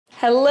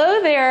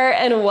Hello there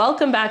and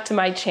welcome back to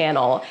my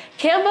channel.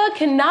 Canva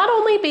can not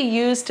only be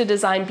used to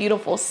design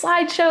beautiful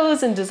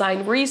slideshows and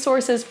design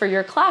resources for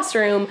your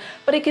classroom,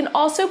 but it can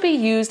also be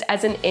used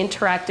as an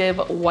interactive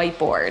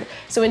whiteboard.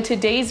 So in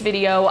today's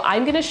video,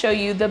 I'm going to show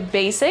you the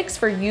basics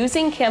for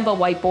using Canva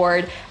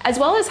Whiteboard, as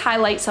well as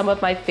highlight some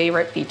of my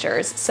favorite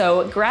features.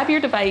 So grab your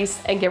device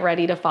and get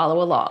ready to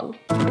follow along.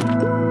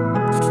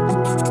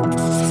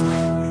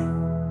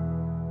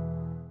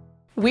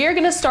 We are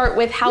going to start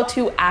with how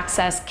to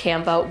access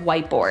Canva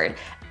Whiteboard.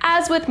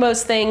 As with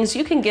most things,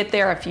 you can get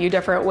there a few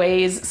different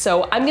ways,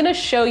 so I'm going to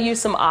show you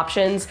some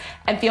options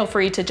and feel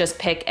free to just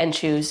pick and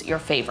choose your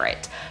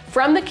favorite.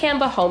 From the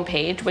Canva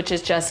homepage, which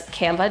is just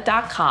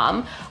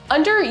canva.com,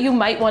 under You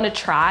Might Want to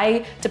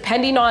Try,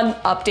 depending on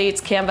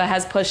updates Canva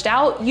has pushed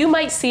out, you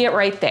might see it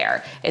right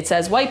there. It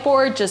says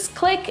Whiteboard, just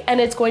click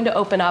and it's going to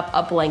open up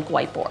a blank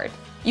whiteboard.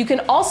 You can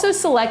also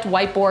select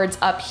whiteboards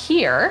up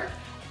here,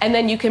 and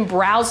then you can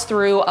browse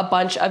through a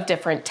bunch of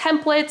different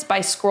templates by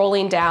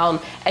scrolling down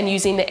and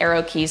using the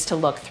arrow keys to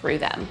look through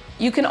them.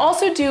 You can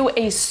also do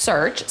a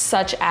search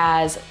such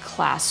as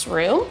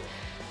classroom,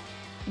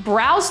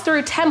 browse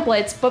through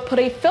templates, but put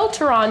a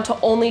filter on to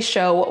only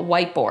show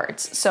whiteboards.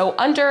 So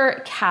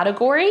under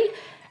category,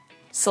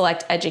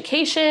 select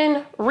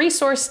education,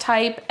 resource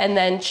type, and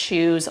then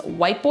choose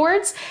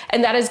whiteboards,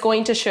 and that is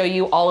going to show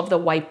you all of the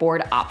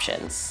whiteboard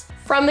options.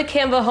 From the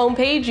Canva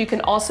homepage, you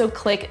can also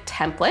click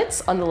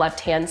templates on the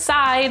left-hand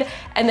side,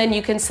 and then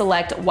you can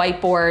select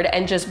whiteboard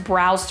and just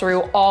browse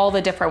through all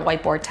the different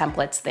whiteboard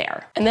templates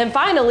there. And then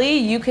finally,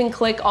 you can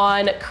click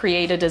on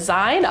create a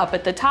design up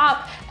at the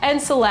top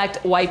and select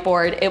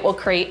whiteboard. It will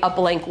create a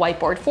blank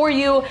whiteboard for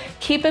you.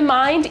 Keep in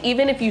mind,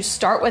 even if you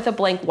start with a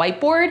blank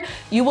whiteboard,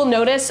 you will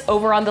notice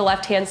over on the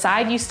left-hand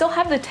side, you still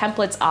have the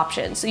templates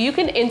option. So you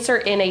can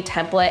insert in a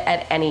template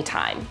at any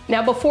time.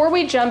 Now, before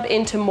we jump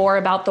into more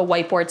about the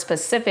whiteboard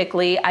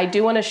specifically, I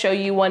do want to show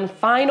you one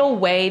final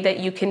way that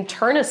you can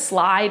turn a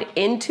slide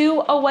into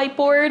a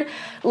whiteboard.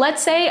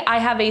 Let's say I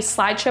have a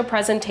slideshow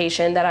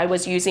presentation that I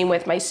was using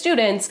with my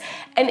students,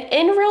 and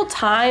in real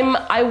time,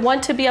 I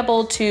want to be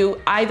able to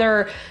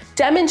either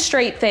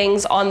demonstrate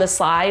things on the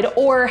slide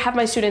or have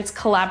my students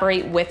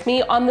collaborate with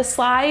me on the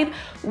slide.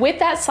 With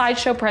that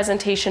slideshow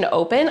presentation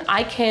open,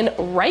 I can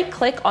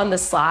right-click on the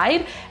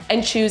slide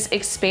and choose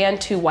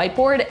Expand to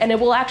Whiteboard, and it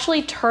will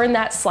actually turn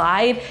that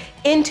slide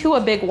into a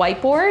big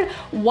whiteboard.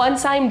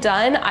 Once I'm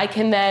done, I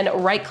can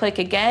then right-click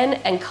again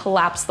and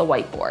collapse the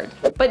whiteboard.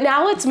 But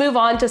now let's move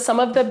on to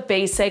some of the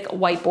basic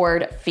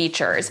whiteboard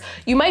features.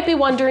 You might be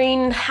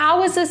wondering,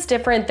 how is this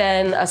different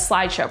than a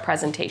slideshow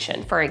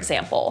presentation, for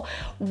example?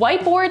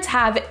 Whiteboards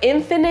have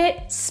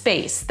infinite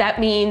space. That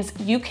means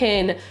you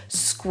can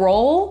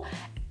scroll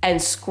and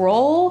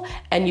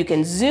you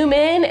can zoom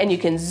in and you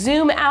can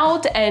zoom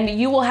out, and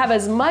you will have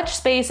as much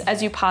space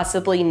as you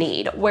possibly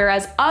need.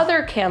 Whereas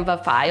other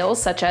Canva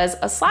files, such as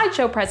a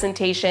slideshow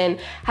presentation,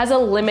 has a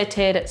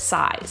limited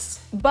size.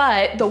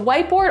 But the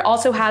whiteboard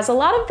also has a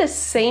lot of the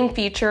same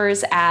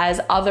features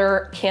as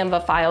other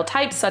Canva file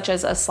types, such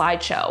as a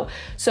slideshow.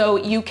 So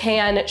you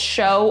can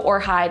show or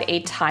hide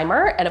a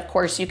timer, and of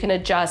course you can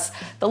adjust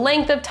the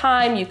length of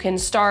time, you can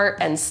start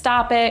and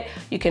stop it,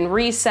 you can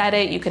reset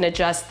it, you can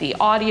adjust the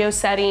audio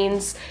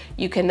settings,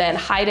 you can then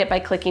hide it by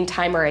clicking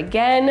timer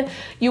again.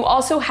 You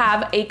also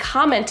have a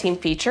commenting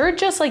feature,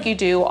 just like you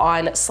do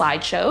on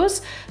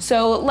slideshows.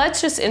 So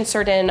let's just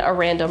insert in a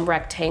random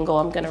rectangle.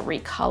 I'm gonna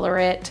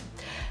recolor it.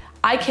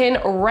 I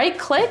can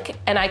right-click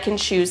and I can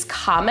choose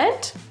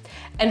comment,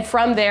 and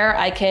from there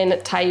I can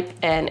type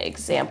an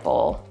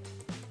example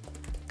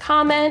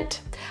comment.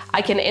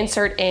 I can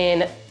insert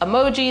in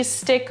emojis,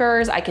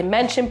 stickers, I can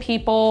mention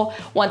people.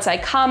 Once I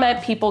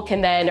comment, people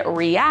can then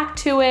react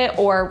to it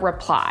or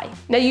reply.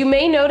 Now you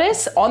may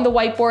notice on the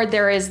whiteboard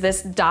there is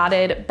this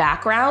dotted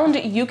background.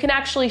 You can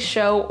actually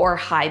show or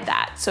hide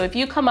that. So if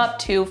you come up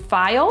to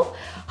File,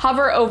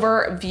 hover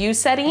over View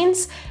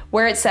Settings,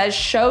 where it says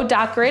Show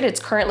Dot Grid, it's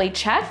currently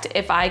checked.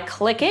 If I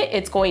click it,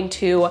 it's going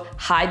to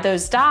hide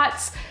those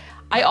dots.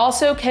 I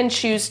also can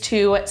choose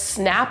to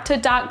snap to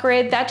dot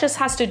grid. That just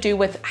has to do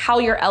with how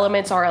your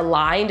elements are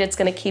aligned. It's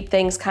gonna keep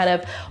things kind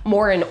of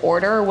more in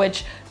order,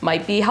 which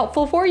might be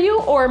helpful for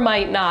you or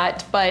might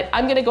not, but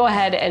I'm gonna go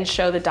ahead and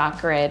show the dot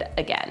grid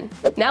again.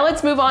 Now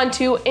let's move on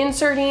to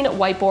inserting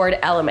whiteboard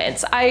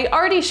elements. I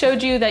already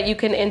showed you that you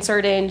can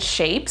insert in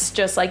shapes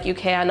just like you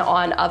can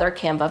on other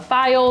Canva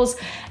files.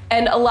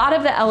 And a lot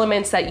of the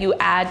elements that you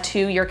add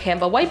to your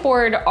Canva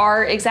whiteboard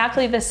are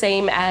exactly the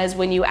same as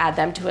when you add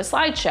them to a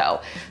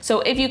slideshow.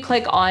 So if you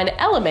click on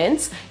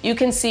elements, you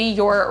can see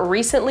your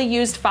recently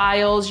used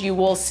files. You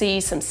will see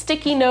some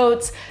sticky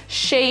notes,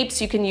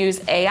 shapes. You can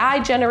use AI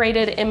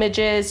generated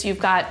images. You've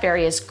got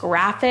various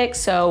graphics.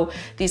 So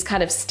these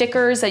kind of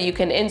stickers that you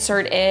can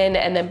insert in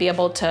and then be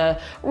able to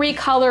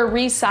recolor,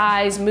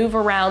 resize, move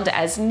around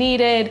as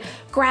needed.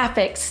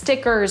 Graphics,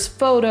 stickers,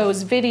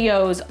 photos,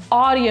 videos,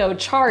 audio,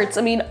 charts.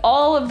 I mean,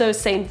 all of those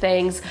same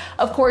things.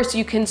 Of course,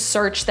 you can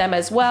search them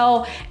as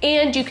well,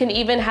 and you can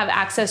even have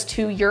access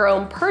to your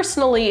own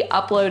personally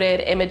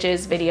uploaded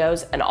images,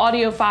 videos, and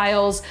audio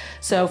files.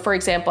 So for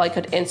example, I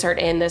could insert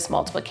in this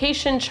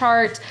multiplication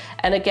chart,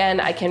 and again,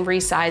 I can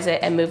resize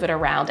it and move it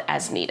around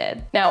as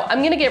needed. Now,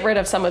 I'm gonna get rid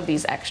of some of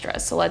these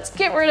extras, so let's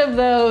get rid of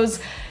those.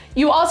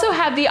 You also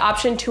have the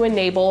option to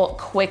enable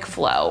quick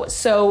flow.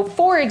 So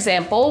for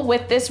example,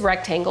 with this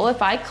rectangle,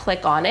 if I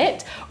click on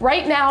it,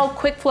 right now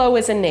quick flow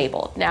is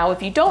enabled. Now,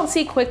 if you don't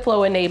see quick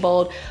flow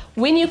enabled,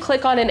 when you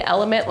click on an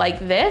element like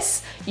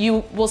this,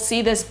 you will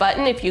see this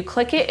button. If you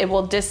click it, it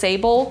will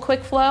disable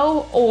quick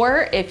flow,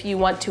 or if you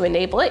want to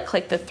enable it,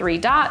 click the 3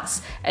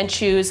 dots and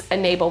choose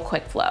enable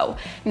quick flow.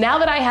 Now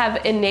that I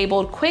have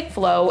enabled quick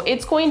flow,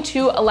 it's going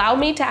to allow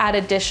me to add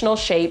additional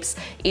shapes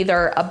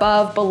either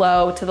above,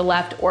 below, to the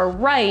left, or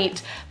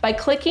right by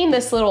clicking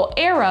this little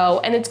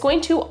arrow, and it's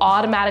going to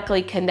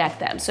automatically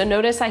connect them. So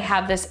notice I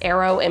have this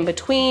arrow in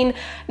between.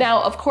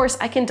 Now, of course,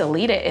 I can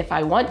delete it if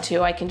I want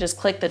to. I can just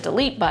click the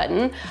delete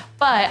button,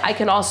 but I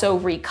can also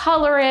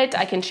recolor it.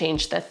 I can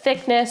change the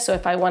thickness. So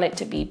if I want it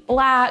to be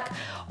black,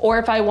 or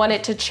if I want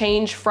it to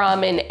change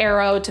from an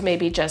arrow to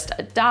maybe just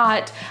a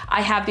dot,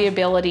 I have the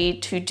ability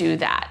to do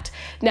that.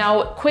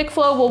 Now, quick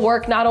flow will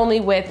work not only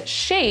with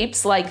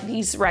shapes like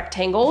these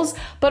rectangles,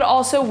 but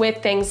also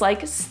with things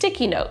like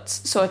sticky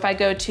notes. So if I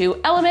go to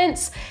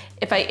elements,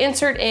 if I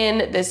insert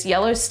in this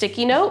yellow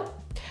sticky note,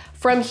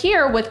 from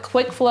here with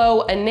quick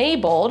flow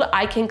enabled,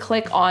 I can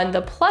click on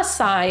the plus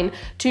sign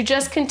to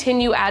just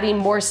continue adding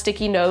more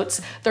sticky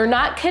notes. They're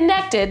not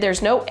connected,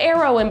 there's no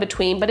arrow in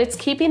between, but it's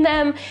keeping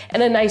them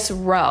in a nice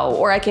row,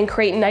 or I can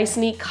create nice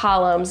neat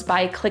columns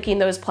by clicking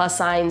those plus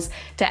signs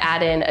to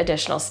add in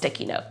additional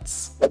sticky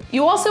notes.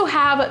 You also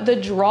have the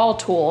draw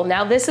tool.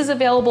 Now this is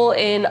available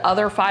in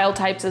other file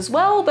types as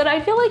well, but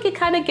I feel like it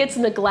kind of gets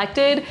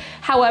neglected.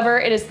 However,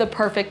 it is the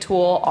perfect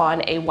tool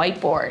on a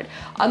whiteboard.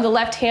 On the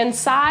left-hand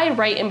side,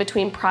 right in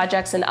between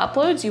projects and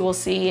uploads, you will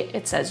see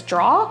it says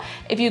draw.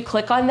 If you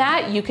click on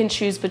that, you can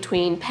choose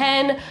between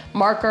pen,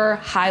 marker,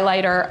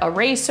 highlighter,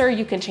 eraser.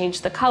 You can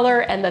change the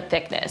color and the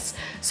thickness.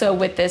 So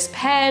with this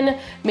pen,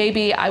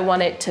 maybe I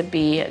want it to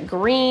be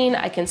green.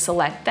 I can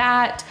select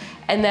that.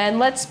 And then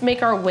let's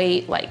make our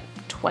weight like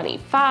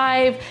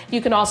 25.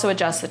 You can also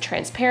adjust the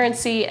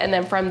transparency, and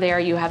then from there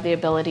you have the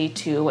ability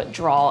to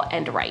draw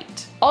and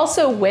write.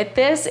 Also with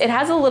this, it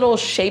has a little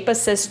shape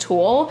assist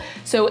tool.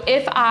 So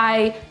if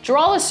I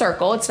draw a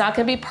circle, it's not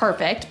gonna be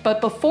perfect,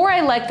 but before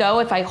I let go,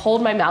 if I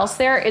hold my mouse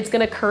there, it's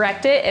gonna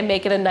correct it and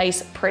make it a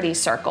nice, pretty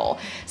circle.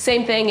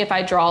 Same thing if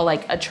I draw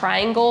like a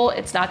triangle,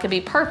 it's not gonna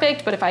be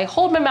perfect, but if I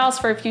hold my mouse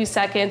for a few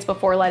seconds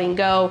before letting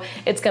go,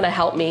 it's gonna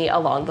help me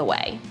along the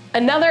way.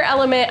 Another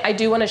element I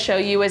do want to show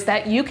you is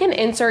that you can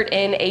insert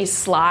in a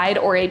slide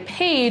or a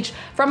page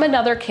from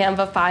another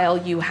Canva file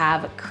you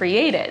have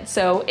created.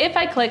 So if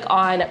I click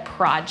on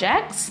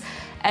projects,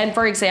 and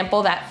for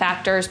example, that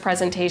factors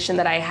presentation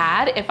that I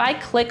had, if I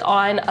click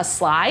on a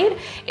slide,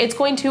 it's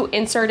going to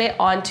insert it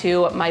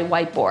onto my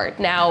whiteboard.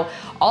 Now,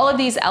 all of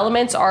these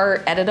elements are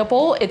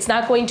editable. It's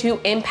not going to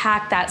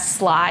impact that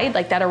slide,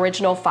 like that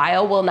original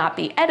file will not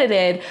be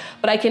edited,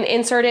 but I can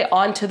insert it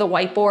onto the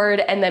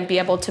whiteboard and then be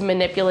able to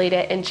manipulate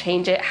it and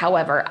change it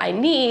however I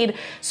need.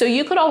 So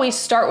you could always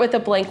start with a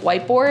blank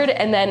whiteboard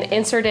and then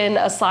insert in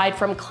a slide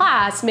from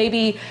class.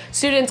 Maybe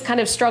students kind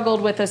of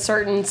struggled with a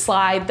certain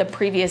slide the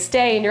previous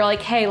day and you're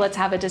like, hey, let's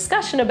have a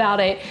discussion about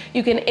it.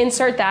 You can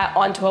insert that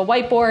onto a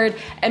whiteboard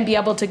and be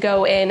able to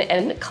go in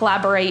and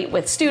collaborate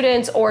with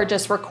students or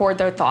just record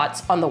their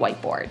thoughts on the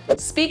whiteboard.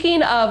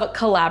 Speaking of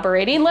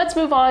collaborating, let's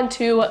move on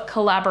to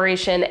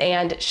collaboration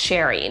and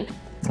sharing.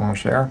 Want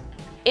to share?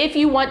 If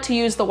you want to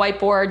use the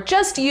whiteboard,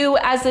 just you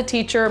as the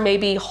teacher,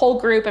 maybe whole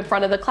group in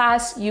front of the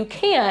class, you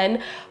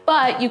can,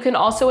 but you can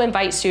also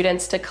invite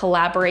students to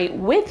collaborate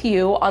with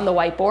you on the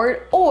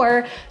whiteboard,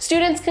 or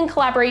students can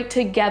collaborate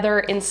together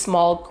in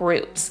small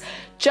groups.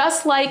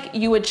 Just like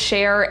you would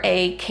share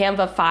a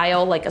Canva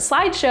file like a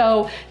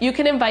slideshow, you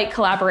can invite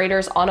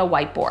collaborators on a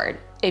whiteboard.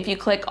 If you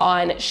click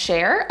on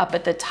share up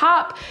at the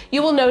top,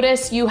 you will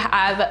notice you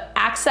have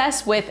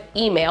access with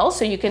email.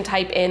 So you can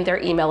type in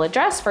their email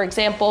address. For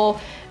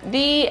example,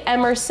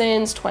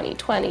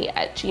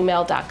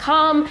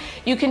 theemersons2020@gmail.com.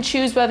 You can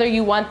choose whether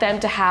you want them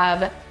to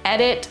have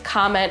edit,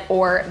 comment,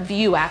 or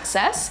view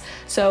access.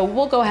 So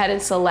we'll go ahead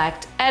and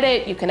select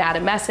edit. You can add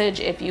a message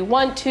if you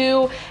want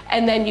to,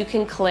 and then you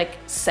can click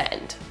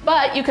send.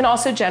 But you can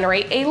also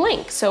generate a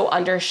link. So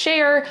under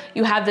share,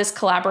 you have this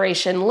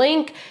collaboration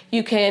link.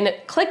 You can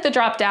click the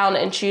drop down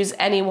and choose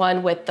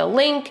anyone with the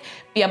link,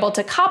 be able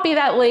to copy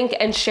that link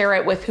and share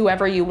it with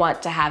whoever you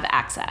want to have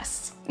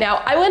access.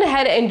 Now, I went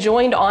ahead and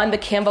joined on the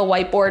Canva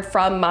whiteboard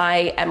from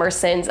my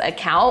Emerson's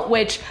account,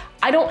 which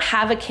I don't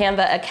have a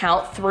Canva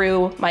account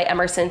through my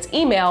Emerson's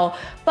email,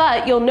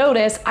 but you'll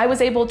notice I was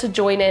able to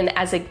join in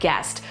as a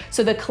guest.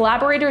 So the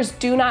collaborators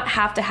do not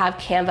have to have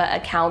Canva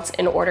accounts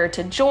in order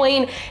to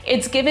join.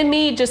 It's given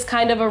me just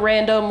kind of a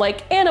random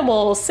like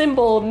animal,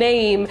 symbol,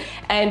 name,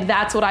 and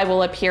that's what I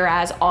will appear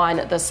as on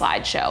the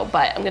slideshow.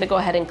 But I'm gonna go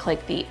ahead and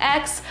click the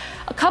X.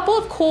 A couple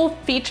of cool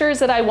features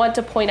that I want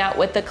to point out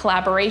with the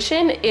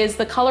collaboration is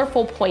the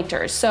colorful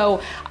pointers.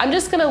 So I'm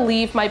just gonna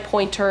leave my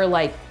pointer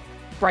like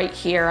right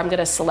here. I'm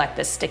gonna select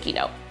this sticky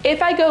note.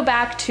 If I go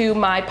back to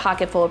my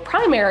Pocketful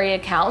primary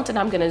account, and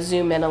I'm gonna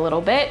zoom in a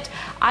little bit,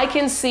 I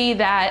can see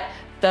that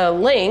the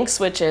links,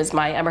 which is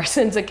my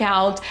Emerson's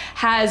account,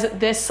 has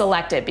this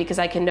selected because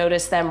I can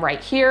notice them right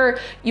here.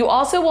 You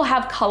also will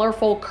have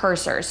colorful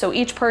cursors. So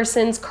each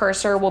person's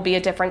cursor will be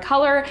a different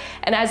color,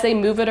 and as they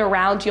move it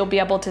around, you'll be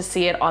able to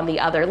see it on the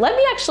other. Let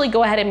me actually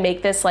go ahead and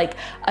make this like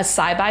a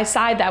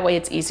side-by-side, that way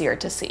it's easier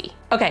to see.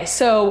 Okay,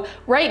 so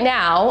right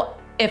now,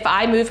 if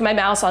I move my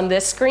mouse on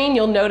this screen,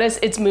 you'll notice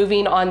it's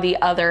moving on the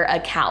other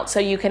account.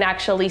 So you can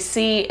actually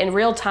see in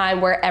real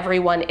time where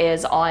everyone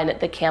is on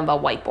the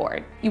Canva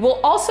whiteboard. You will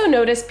also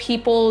notice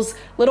people's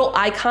little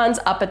icons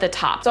up at the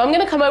top. So I'm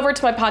gonna come over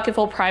to my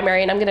Pocketful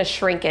primary and I'm gonna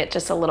shrink it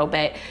just a little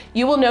bit.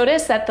 You will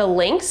notice that the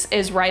links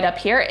is right up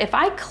here. If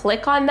I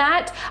click on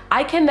that,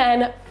 I can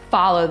then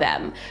follow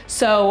them.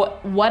 So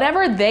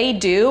whatever they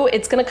do,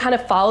 it's gonna kind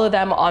of follow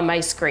them on my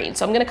screen.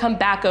 So I'm gonna come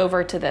back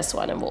over to this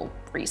one and we'll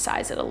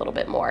resize it a little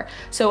bit more.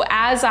 So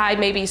as I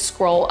maybe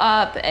scroll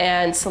up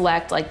and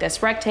select like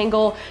this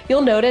rectangle,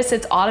 you'll notice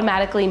it's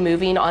automatically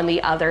moving on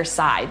the other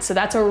side. So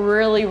that's a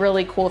really,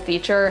 really cool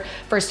feature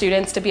for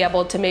students to be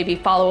able to maybe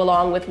follow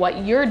along with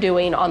what you're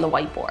doing on the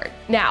whiteboard.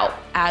 Now,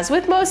 as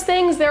with most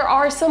things, there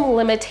are some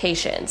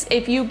limitations.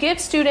 If you give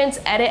students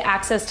edit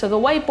access to the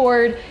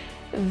whiteboard,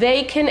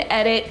 they can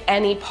edit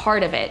any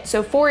part of it.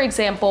 So for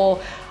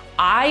example,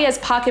 I, as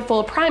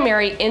Pocketful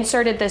primary,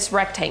 inserted this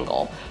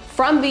rectangle.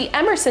 From the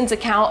Emerson's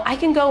account, I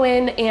can go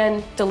in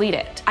and delete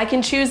it. I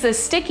can choose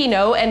this sticky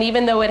note, and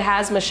even though it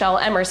has Michelle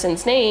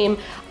Emerson's name,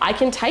 I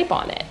can type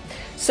on it.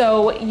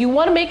 So you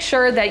want to make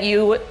sure that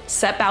you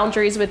set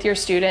boundaries with your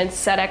students,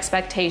 set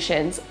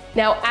expectations.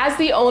 Now, as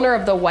the owner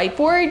of the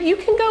whiteboard, you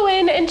can go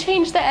in and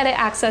change the edit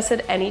access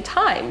at any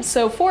time.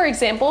 So for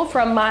example,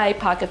 from my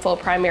Pocketful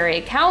primary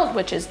account,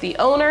 which is the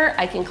owner,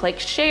 I can click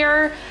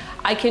share.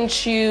 I can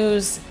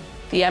choose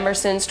the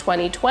Emerson's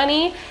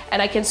 2020,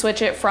 and I can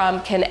switch it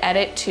from can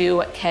edit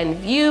to can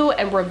view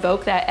and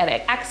revoke that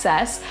edit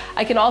access.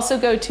 I can also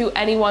go to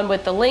anyone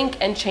with the link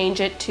and change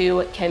it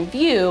to can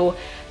view.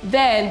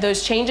 Then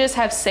those changes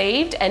have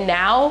saved, and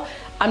now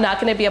I'm not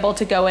gonna be able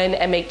to go in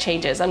and make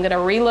changes. I'm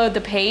gonna reload the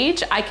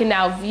page. I can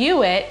now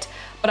view it,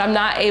 but I'm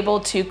not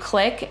able to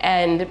click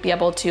and be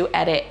able to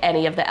edit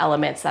any of the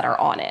elements that are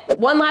on it.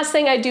 One last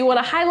thing I do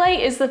wanna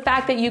highlight is the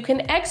fact that you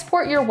can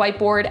export your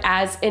whiteboard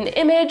as an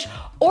image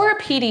or a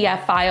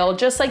PDF file,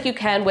 just like you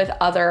can with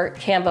other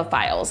Canva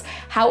files.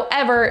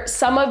 However,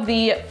 some of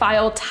the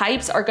file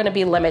types are gonna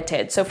be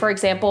limited. So for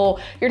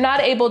example, you're not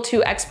able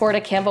to export a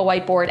Canva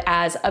whiteboard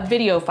as a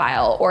video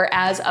file or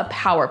as a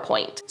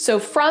PowerPoint. So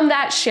from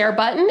that share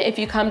button, if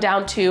you come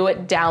down to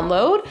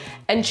download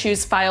and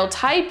choose file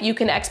type, you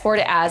can export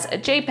it as a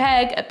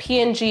JPEG, a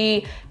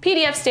PNG,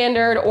 PDF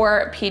standard,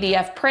 or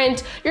PDF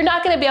print. You're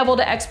not gonna be able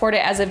to export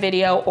it as a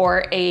video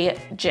or a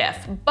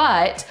GIF,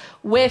 but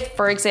with,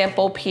 for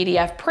example,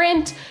 PDF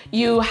print,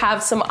 you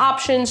have some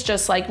options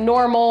just like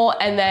normal,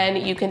 and then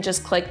you can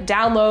just click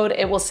download,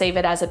 it will save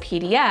it as a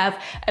PDF.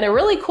 And a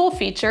really cool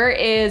feature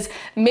is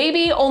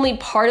maybe only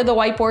part of the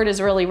whiteboard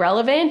is really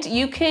relevant.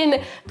 You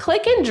can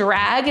click and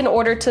drag in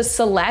order to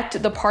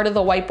select the part of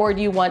the whiteboard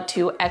you want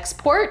to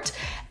export.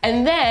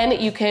 And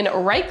then you can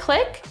right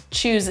click,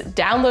 choose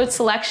download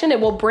selection. It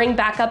will bring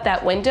back up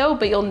that window,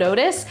 but you'll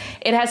notice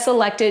it has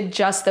selected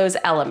just those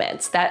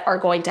elements that are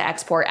going to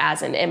export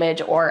as an image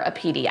or a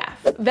PDF.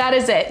 That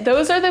is it.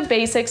 Those are the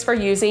basics for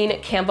using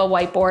Canva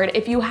Whiteboard.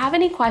 If you have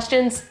any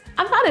questions,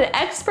 I'm not an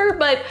expert,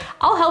 but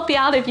I'll help you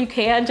out if you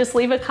can. Just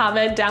leave a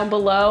comment down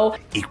below.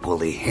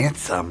 Equally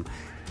handsome,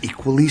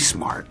 equally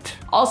smart.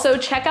 Also,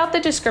 check out the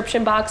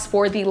description box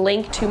for the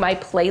link to my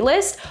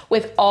playlist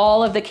with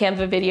all of the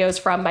Canva videos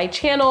from my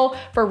channel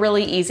for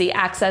really easy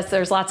access.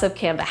 There's lots of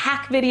Canva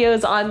hack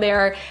videos on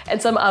there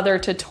and some other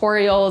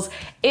tutorials.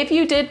 If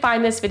you did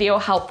find this video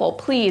helpful,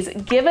 please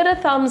give it a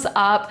thumbs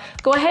up.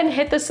 Go ahead and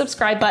hit the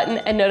subscribe button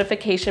and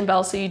notification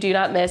bell so you do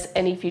not miss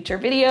any future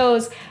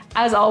videos.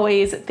 As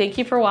always, thank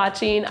you for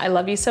watching. I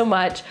love you so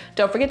much.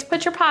 Don't forget to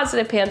put your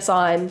positive pants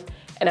on,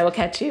 and I will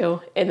catch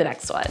you in the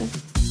next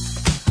one.